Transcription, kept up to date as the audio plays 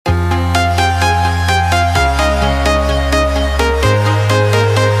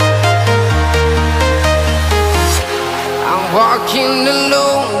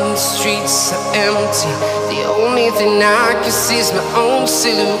streets are empty. The only thing I can see is my own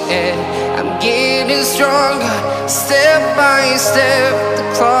silhouette. I'm getting stronger, step by step. The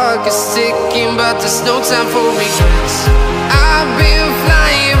clock is ticking, but there's no time for regrets. I've been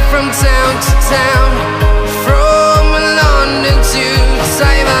flying from town to town, from London to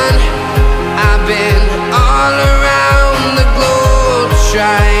Taiwan. I've been all around the globe,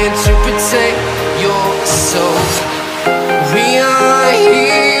 trying to protect your soul. We are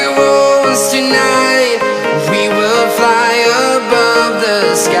heroes tonight. We will fly above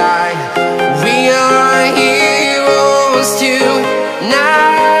the sky. We are heroes tonight.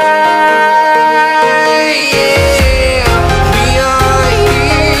 Yeah. We are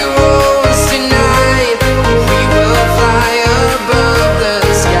heroes tonight. We will fly above the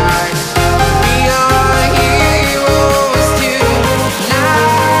sky. We are heroes tonight.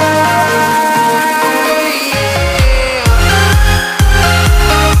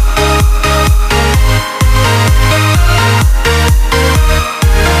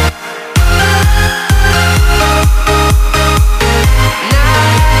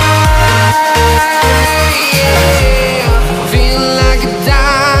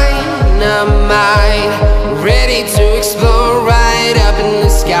 To explore right up in the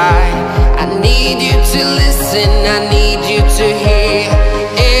sky. I need you to listen, I need you to hear,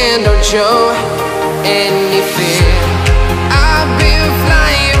 and don't show any fear. I've been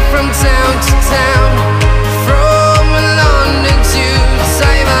flying from town to town, from London to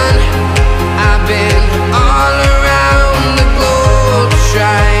Taiwan. I've been all around the globe,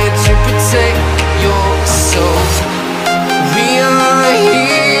 trying to protect your soul. We are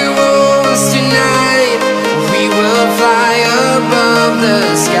heroes tonight. We will fly above the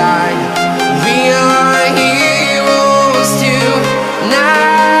sky. We are heroes tonight.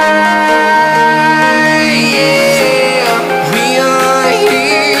 Yeah. We are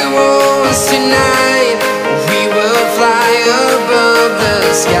heroes tonight. We will fly above the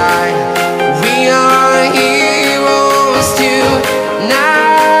sky. We are heroes tonight.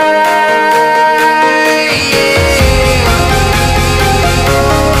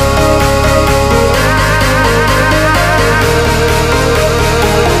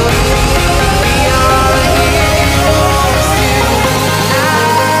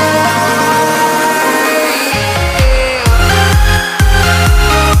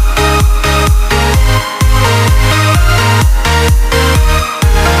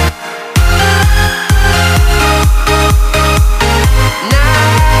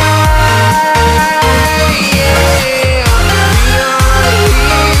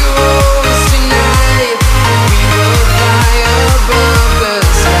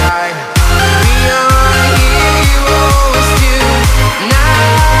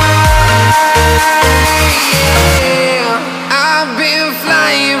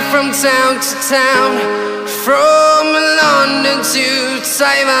 Town to town, from London to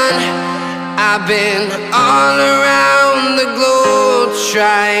Taiwan. I've been all around the globe,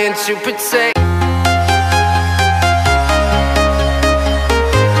 trying to protect.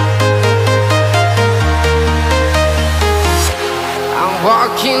 I'm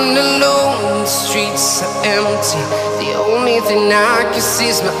walking alone, the streets are empty. The only thing I can see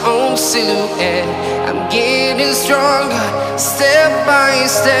is my own silhouette. I'm getting stronger, step by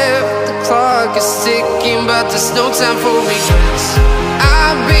step. The clock is ticking, but there's no time for regrets.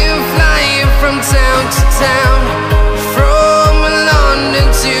 I've been flying from town to town, from London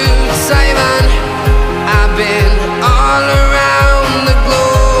to Taiwan. I've been all around the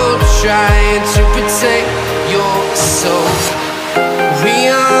globe, trying to protect your soul. We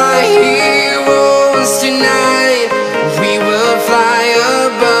are heroes tonight. We will fly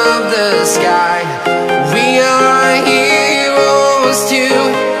above the sky. We are heroes tonight.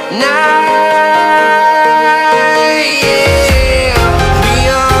 Yeah. We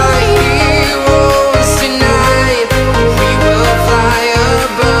are heroes tonight. We will fly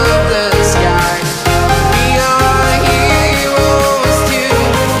above the sky. We are heroes tonight.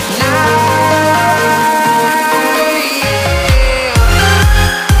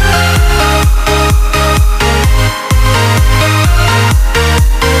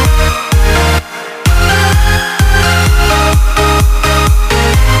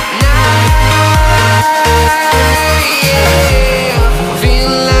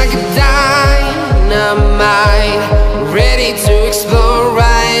 To explore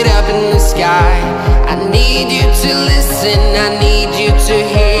right up in the sky. I need you to listen, I need you to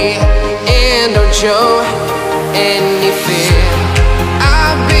hear, and don't show any fear.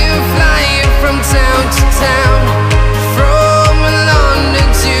 I've been flying from town to town, from London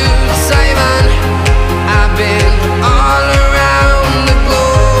to Taiwan. I've been all around the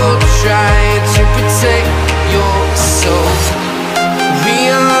globe, trying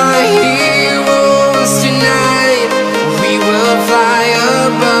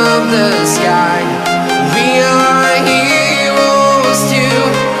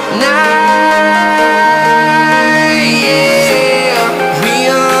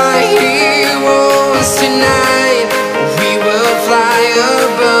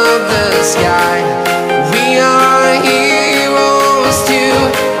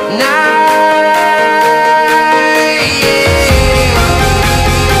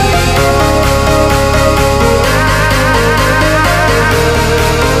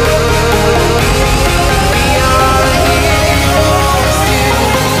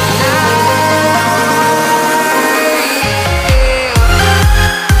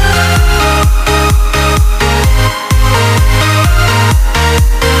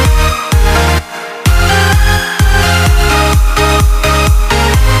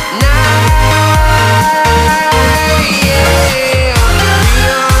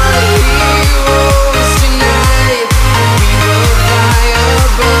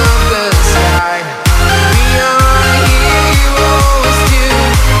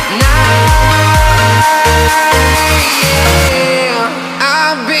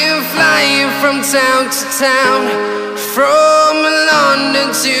from town to town, from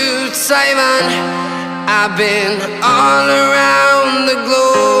London to Taiwan. I've been all around the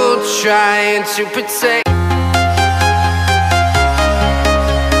globe trying to protect.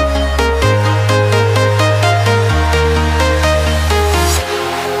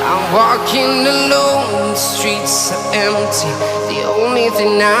 Walking alone, the streets are empty. The only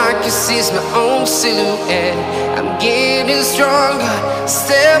thing I can see is my own silhouette. I'm getting stronger,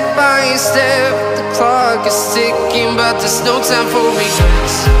 step by step. The clock is ticking, but there's no time for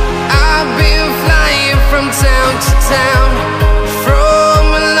regrets. I've been flying from town to town, from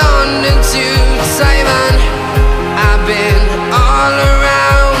London to Taiwan. I've been all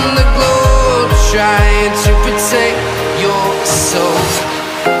around the globe trying to protect your soul.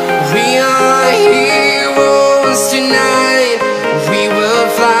 We are heroes tonight. We will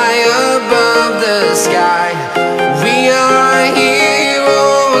fly above the sky. We are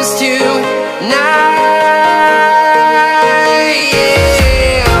heroes tonight.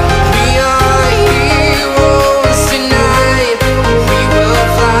 Yeah. We are heroes tonight. We will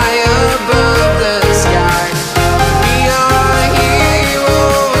fly above the sky. We are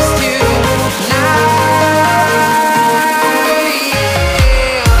heroes tonight.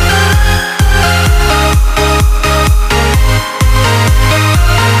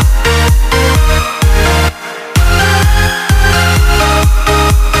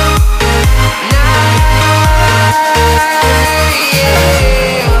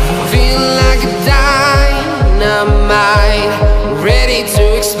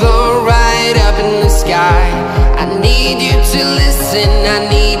 I need you to listen, I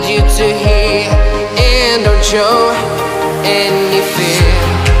need you to hear, and don't show any fear.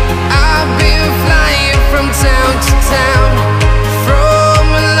 I've been flying from town to town, from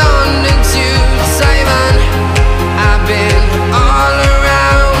London to Taiwan. I've been all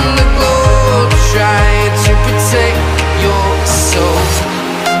around the globe trying to protect your soul.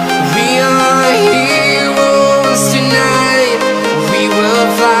 We are heroes tonight. We will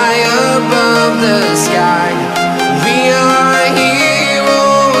fly above the sky. We are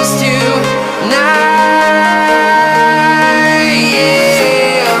heroes tonight.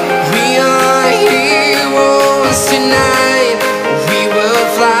 Yeah. We are heroes tonight. We will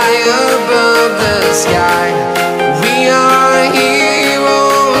fly above the sky. We are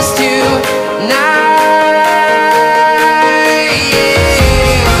heroes tonight.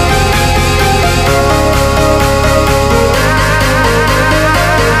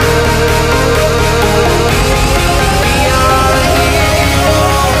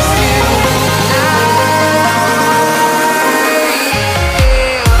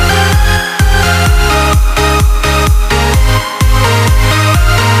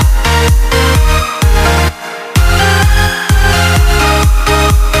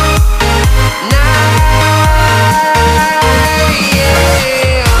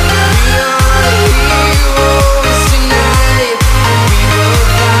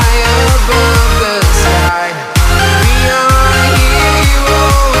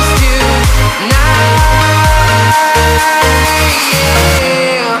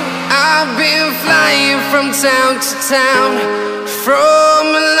 Town to town, from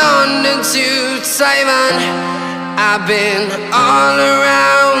London to Taiwan. I've been all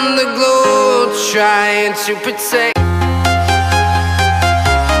around the globe trying to protect.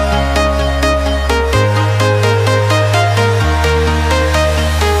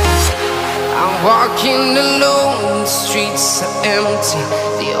 I'm walking alone, the streets are empty.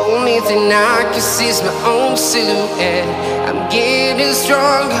 The only thing I can see is my own silhouette. I'm getting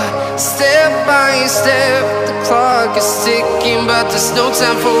stronger, step by step. The clock is ticking, but there's no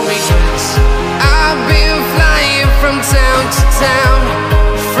time for regrets. I've been flying from town to town,